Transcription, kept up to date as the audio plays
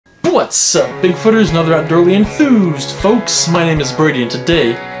What's up, Bigfooters and other outdoorly enthused folks? My name is Brady, and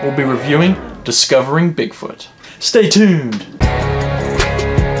today we'll be reviewing Discovering Bigfoot. Stay tuned!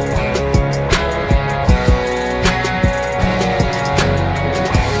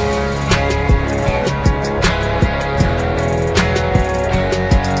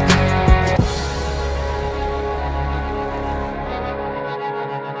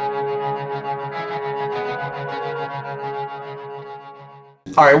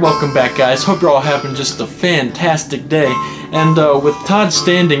 Alright, welcome back, guys. Hope you're all having just a fantastic day. And with Todd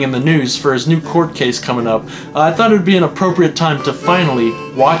Standing in the news for his new court case coming up, I thought it would be an appropriate time to finally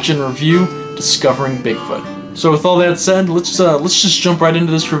watch and review Discovering Bigfoot. So with all that said, let's just jump right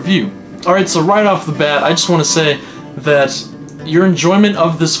into this review. Alright, so right off the bat, I just want to say that your enjoyment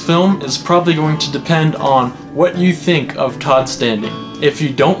of this film is probably going to depend on what you think of Todd Standing. If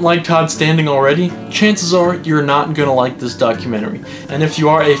you don't like Todd Standing already, chances are you're not going to like this documentary. And if you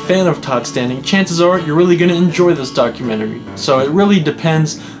are a fan of Todd Standing, chances are you're really going to enjoy this documentary. So it really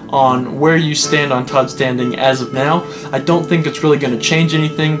depends on where you stand on Todd Standing as of now. I don't think it's really going to change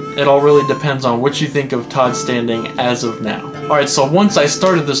anything. It all really depends on what you think of Todd Standing as of now. Alright, so once I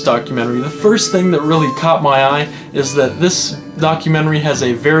started this documentary, the first thing that really caught my eye is that this documentary has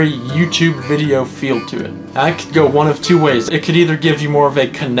a very YouTube video feel to it. I could go one of two ways. It could either give you more of a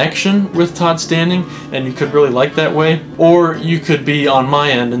connection with Todd Standing, and you could really like that way, or you could be on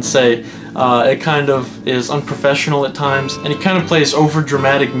my end and say, it kind of is unprofessional at times, and he kind of plays over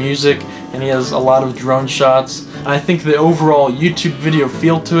dramatic music, and he has a lot of drone shots. I think the overall YouTube video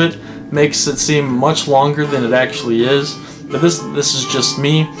feel to it makes it seem much longer than it actually is. But this is just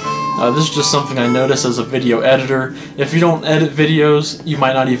me. This is just something I notice as a video editor. If you don't edit videos, you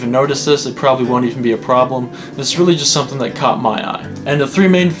might not even notice this. It probably won't even be a problem. It's really just something that caught my eye. And the three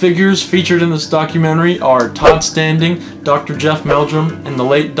main figures featured in this documentary are Todd Standing, Dr. Jeff Meldrum, and the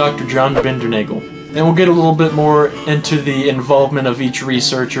late Dr. John Bindernagel. And we'll get a little bit more into the involvement of each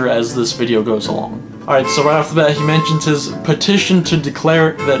researcher as this video goes along. Alright, so right off the bat, he mentions his petition to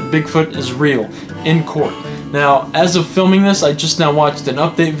declare that Bigfoot is real in court. Now, as of filming this, I just now watched an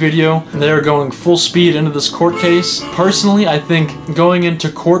update video, and they're going full speed into this court case. Personally, I think going into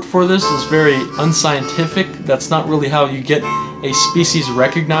court for this is very unscientific. That's not really how you get a species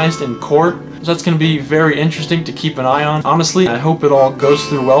recognized in court. So that's going to be very interesting to keep an eye on. Honestly, I hope it all goes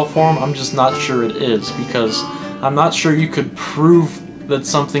through well for him. I'm just not sure it is, because I'm not sure you could prove that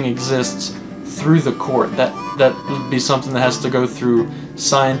something exists through the court. That would be something that has to go through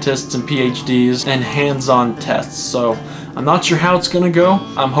scientists and PhDs and hands-on tests. So I'm not sure how it's gonna go.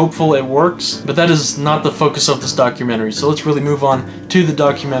 I'm hopeful it works, but that is not the focus of this documentary. So let's really move on to the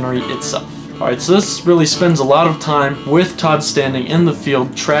documentary itself. Alright, so this really spends a lot of time with Todd Standing in the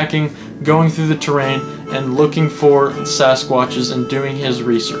field, tracking, going through the terrain, and looking for Sasquatches and doing his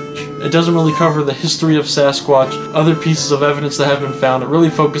research. It doesn't really cover the history of Sasquatch, other pieces of evidence that have been found. It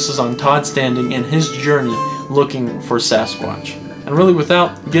really focuses on Todd Standing and his journey looking for Sasquatch. And really,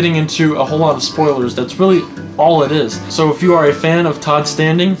 without getting into a whole lot of spoilers, that's really all it is. So if you are a fan of Todd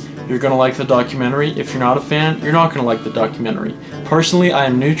Standing, you're going to like the documentary. If you're not a fan, you're not going to like the documentary. Personally, I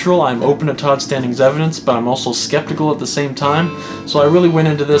am neutral. I'm open to Todd Standing's evidence, but I'm also skeptical at the same time. So I really went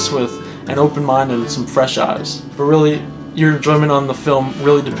into this with an open mind and some fresh eyes. But really, your enjoyment on the film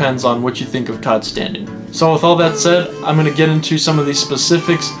really depends on what you think of Todd Standing. So with all that said, I'm going to get into some of the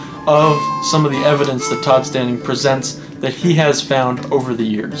specifics of some of the evidence that Todd Standing presents that he has found over the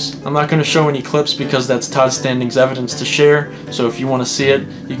years. I'm not going to show any clips because that's Todd Standing's evidence to share, so if you want to see it,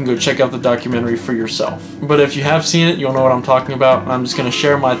 you can go check out the documentary for yourself. But if you have seen it, you'll know what I'm talking about, and I'm just going to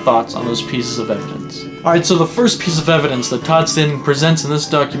share my thoughts on those pieces of evidence. Alright, so the first piece of evidence that Todd Standing presents in this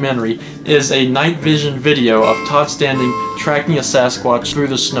documentary is a night vision video of Todd Standing tracking a Sasquatch through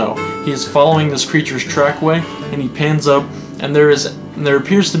the snow. He is following this creature's trackway, and he pans up, and there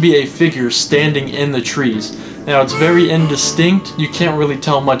appears to be a figure standing in the trees. Now, it's very indistinct. You can't really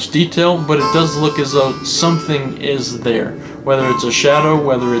tell much detail, but it does look as though something is there. Whether it's a shadow,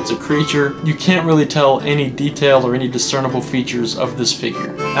 whether it's a creature, you can't really tell any detail or any discernible features of this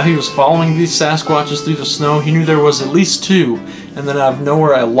figure. Now, he was following these Sasquatches through the snow. He knew there was at least two, and then out of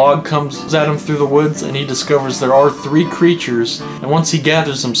nowhere a log comes at him through the woods, and he discovers there are three creatures. And once he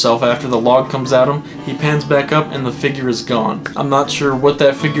gathers himself after the log comes at him, he pans back up and the figure is gone. I'm not sure what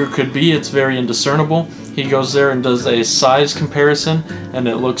that figure could be. It's very indiscernible. He goes there and does a size comparison, and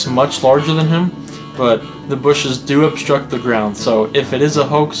it looks much larger than him, but the bushes do obstruct the ground, so if it is a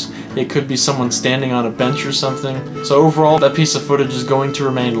hoax, it could be someone standing on a bench or something. So overall, that piece of footage is going to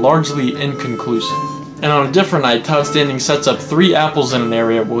remain largely inconclusive. And on a different night, Todd Standing sets up 3 apples in an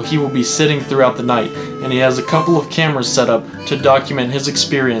area where he will be sitting throughout the night, and he has a couple of cameras set up to document his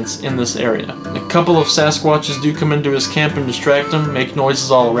experience in this area. A couple of Sasquatches do come into his camp and distract him, make noises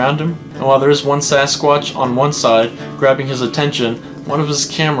all around him, and while there is one Sasquatch on one side grabbing his attention, one of his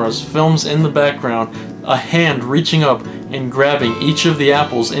cameras films in the background a hand reaching up and grabbing each of the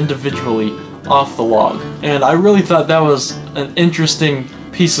apples individually off the log. And I really thought that was an interesting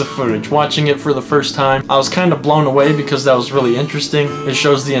piece of footage. Watching it for the first time, I was kind of blown away because that was really interesting. It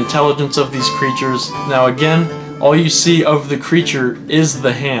shows the intelligence of these creatures. Now again, all you see of the creature is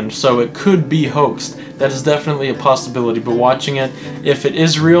the hand, so it could be hoaxed. That is definitely a possibility, but watching it, if it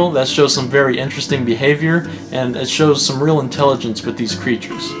is real, that shows some very interesting behavior, and it shows some real intelligence with these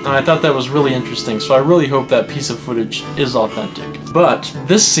creatures. And I thought that was really interesting, so I really hope that piece of footage is authentic. But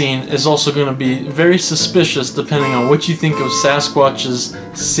this scene is also going to be very suspicious depending on what you think of Sasquatches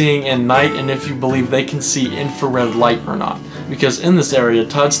seeing in night and if you believe they can see infrared light or not. Because in this area,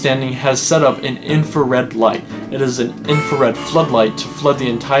 Todd Standing has set up an infrared light. It is an infrared floodlight to flood the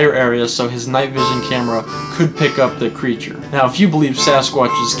entire area so his night vision camera could pick up the creature. Now, if you believe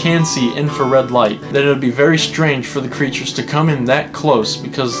Sasquatches can see infrared light, then it would be very strange for the creatures to come in that close,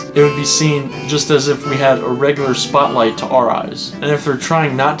 because it would be seen just as if we had a regular spotlight to our eyes. And if they're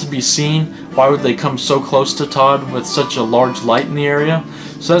trying not to be seen, why would they come so close to Todd with such a large light in the area?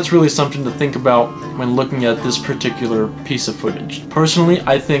 So that's really something to think about when looking at this particular piece of footage. Personally,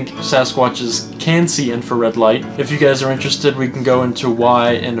 I think Sasquatches can see infrared light. If you guys are interested, we can go into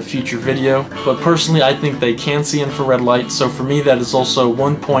why in a future video. But personally, I think they can see infrared light, so for me that is also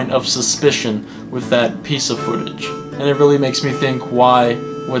one point of suspicion with that piece of footage. And it really makes me think, why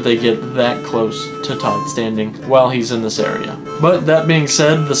would they get that close to Todd Standing while he's in this area? But that being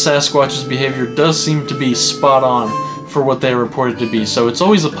said, the Sasquatch's behavior does seem to be spot on for what they are reported to be, so it's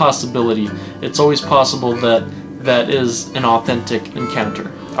always a possibility. It's always possible that that is an authentic encounter.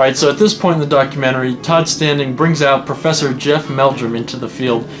 Alright, so at this point in the documentary, Todd Standing brings out Professor Jeff Meldrum into the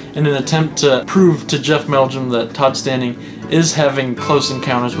field in an attempt to prove to Jeff Meldrum that Todd Standing is having close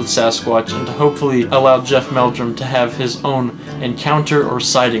encounters with Sasquatch, and to hopefully allow Jeff Meldrum to have his own encounter or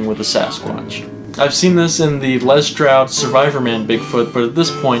sighting with a Sasquatch. I've seen this in the Les Stroud Survivorman Bigfoot, but at this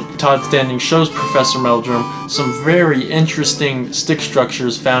point, Todd Standing shows Professor Meldrum some very interesting stick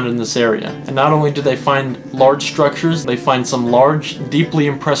structures found in this area. And not only do they find large structures, they find some large, deeply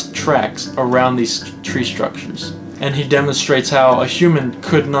impressed tracks around these tree structures. And he demonstrates how a human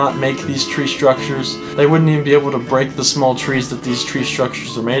could not make these tree structures. They wouldn't even be able to break the small trees that these tree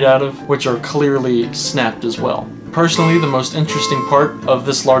structures are made out of, which are clearly snapped as well. Personally, the most interesting part of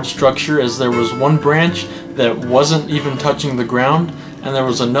this large structure is there was one branch that wasn't even touching the ground, and there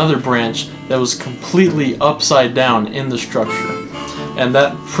was another branch that was completely upside down in the structure. And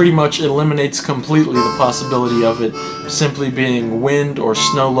that pretty much eliminates completely the possibility of it simply being wind or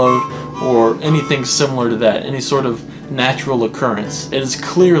snow load or anything similar to that, any sort of natural occurrence. It is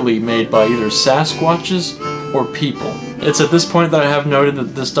clearly made by either Sasquatches or people. It's at this point that I have noted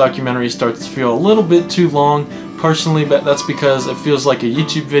that this documentary starts to feel a little bit too long. Personally, that's because it feels like a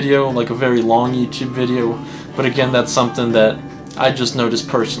YouTube video, like a very long YouTube video. But again, that's something that I just noticed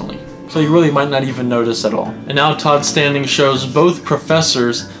personally. So you really might not even notice at all. And now Todd Standing shows both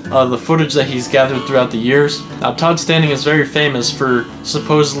professors the footage that he's gathered throughout the years. Now Todd Standing is very famous for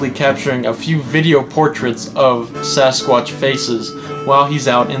supposedly capturing a few video portraits of Sasquatch faces while he's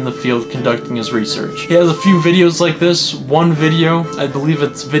out in the field conducting his research. He has a few videos like this. One video, I believe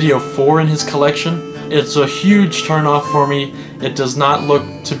it's video 4 in his collection. It's a huge turnoff for me. It does not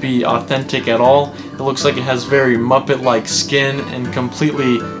look to be authentic at all. It looks like it has very Muppet-like skin and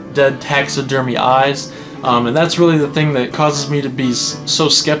completely dead taxidermy eyes. And that's really the thing that causes me to be so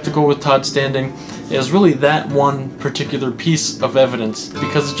skeptical with Todd Standing, is really that one particular piece of evidence,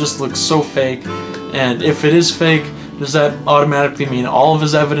 because it just looks so fake. And if it is fake, does that automatically mean all of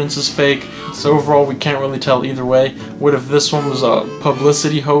his evidence is fake? So overall, we can't really tell either way. What if this one was a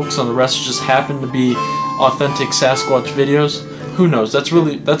publicity hoax and the rest just happened to be authentic Sasquatch videos? Who knows? That's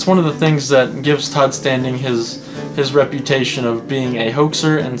one of the things that gives Todd Standing his reputation of being a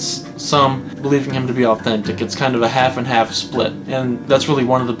hoaxer and some believing him to be authentic. It's kind of a half and half split, and that's really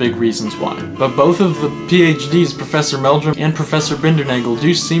one of the big reasons why. But both of the PhDs, Professor Meldrum and Professor Bindernagel,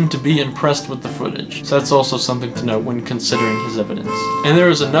 do seem to be impressed with the footage. So that's also something to note when considering his evidence. And there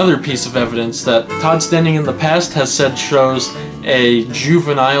is another piece of evidence that Todd Standing in the past has said shows a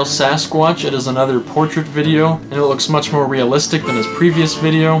juvenile Sasquatch. It is another portrait video, and it looks much more realistic than his previous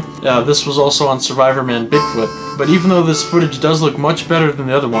video. This was also on Survivorman Bigfoot. But even though this footage does look much better than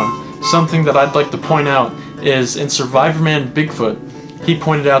the other one, something that I'd like to point out is in Survivorman Bigfoot, he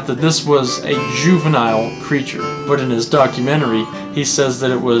pointed out that this was a juvenile creature, but in his documentary, he says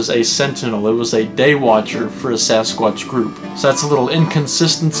that it was a sentinel, it was a day watcher for a Sasquatch group. So that's a little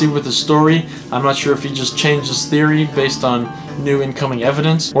inconsistency with the story. I'm not sure if he just changed his theory based on new incoming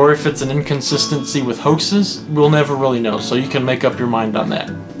evidence, or if it's an inconsistency with hoaxes. We'll never really know, so you can make up your mind on that.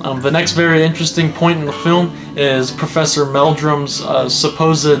 The next very interesting point in the film is Professor Meldrum's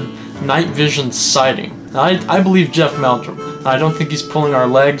supposed night vision sighting. Now, I believe Jeff Meldrum. I don't think he's pulling our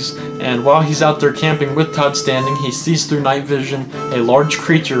legs, and while he's out there camping with Todd Standing, he sees through night vision a large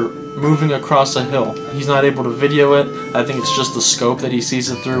creature moving across a hill. He's not able to video it. I think it's just the scope that he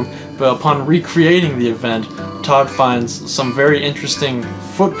sees it through, but upon recreating the event, Todd finds some very interesting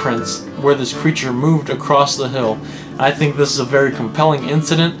footprints where this creature moved across the hill. I think this is a very compelling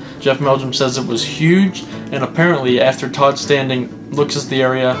incident. Jeff Meldrum says it was huge, and apparently after Todd Standing looks at the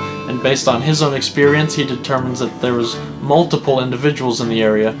area, and based on his own experience, he determines that there was multiple individuals in the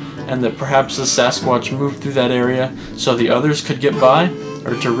area, and that perhaps the Sasquatch moved through that area so the others could get by,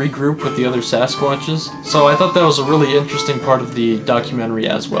 or to regroup with the other Sasquatches. So I thought that was a really interesting part of the documentary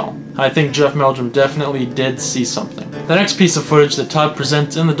as well. I think Jeff Meldrum definitely did see something. The next piece of footage that Todd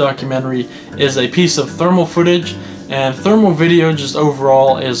presents in the documentary is a piece of thermal footage, and thermal video just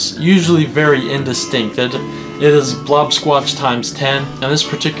overall is usually very indistinct. It is blob squatch times 10, and this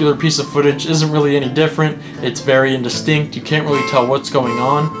particular piece of footage isn't really any different. It's very indistinct. You can't really tell what's going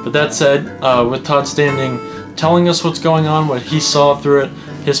on. But that said, with Todd Standing telling us what's going on, what he saw through it,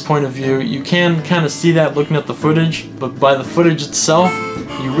 his point of view, you can kind of see that looking at the footage, but by the footage itself,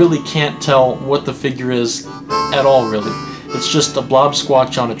 you really can't tell what the figure is at all, really. It's just a blob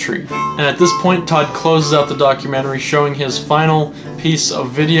squatch on a tree. And at this point, Todd closes out the documentary showing his final piece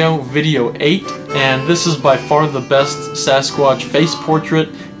of video, video 8, and this is by far the best Sasquatch face portrait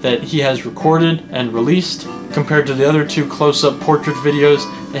that he has recorded and released. Compared to the other two close-up portrait videos,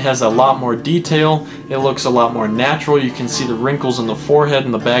 it has a lot more detail, it looks a lot more natural. You can see the wrinkles in the forehead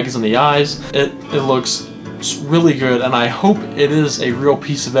and the bags in the eyes. It looks really good, and I hope it is a real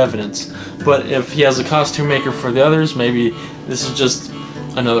piece of evidence. But if he has a costume maker for the others, maybe this is just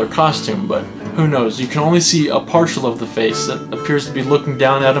another costume, but who knows. You can only see a partial of the face that appears to be looking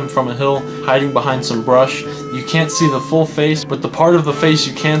down at him from a hill, hiding behind some brush. You can't see the full face, but the part of the face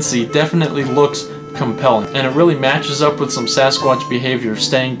you can see definitely looks compelling, and it really matches up with some Sasquatch behavior,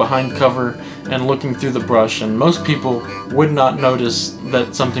 staying behind cover and looking through the brush, and most people would not notice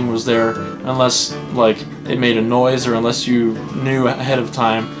that something was there unless like it made a noise, or unless you knew ahead of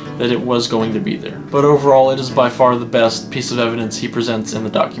time that it was going to be there. But overall, it is by far the best piece of evidence he presents in the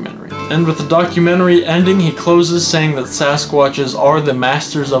documentary. And with the documentary ending, he closes saying that Sasquatches are the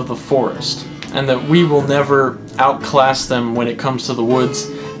masters of the forest, and that we will never outclass them when it comes to the woods,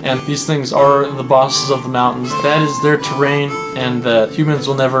 and these things are the bosses of the mountains. That is their terrain, and that humans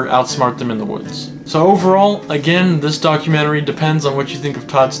will never outsmart them in the woods. So overall, again, this documentary depends on what you think of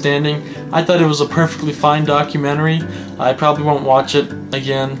Todd Standing. I thought it was a perfectly fine documentary. I probably won't watch it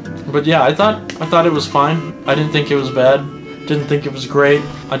again, but yeah, I thought it was fine. I didn't think it was bad. Didn't think it was great.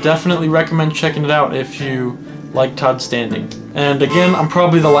 I definitely recommend checking it out if you like Todd Standing. And again, I'm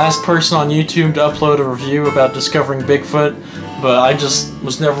probably the last person on YouTube to upload a review about Discovering Bigfoot, but I just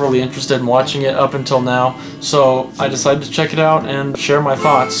was never really interested in watching it up until now, so I decided to check it out and share my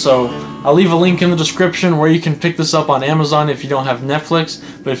thoughts. So I'll leave a link in the description where you can pick this up on Amazon if you don't have Netflix,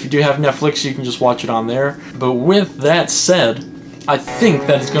 but if you do have Netflix, you can just watch it on there. But with that said, I think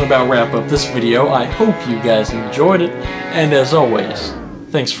that is going to about wrap up this video. I hope you guys enjoyed it, and as always,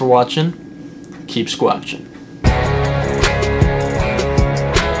 thanks for watching. Keep squatching.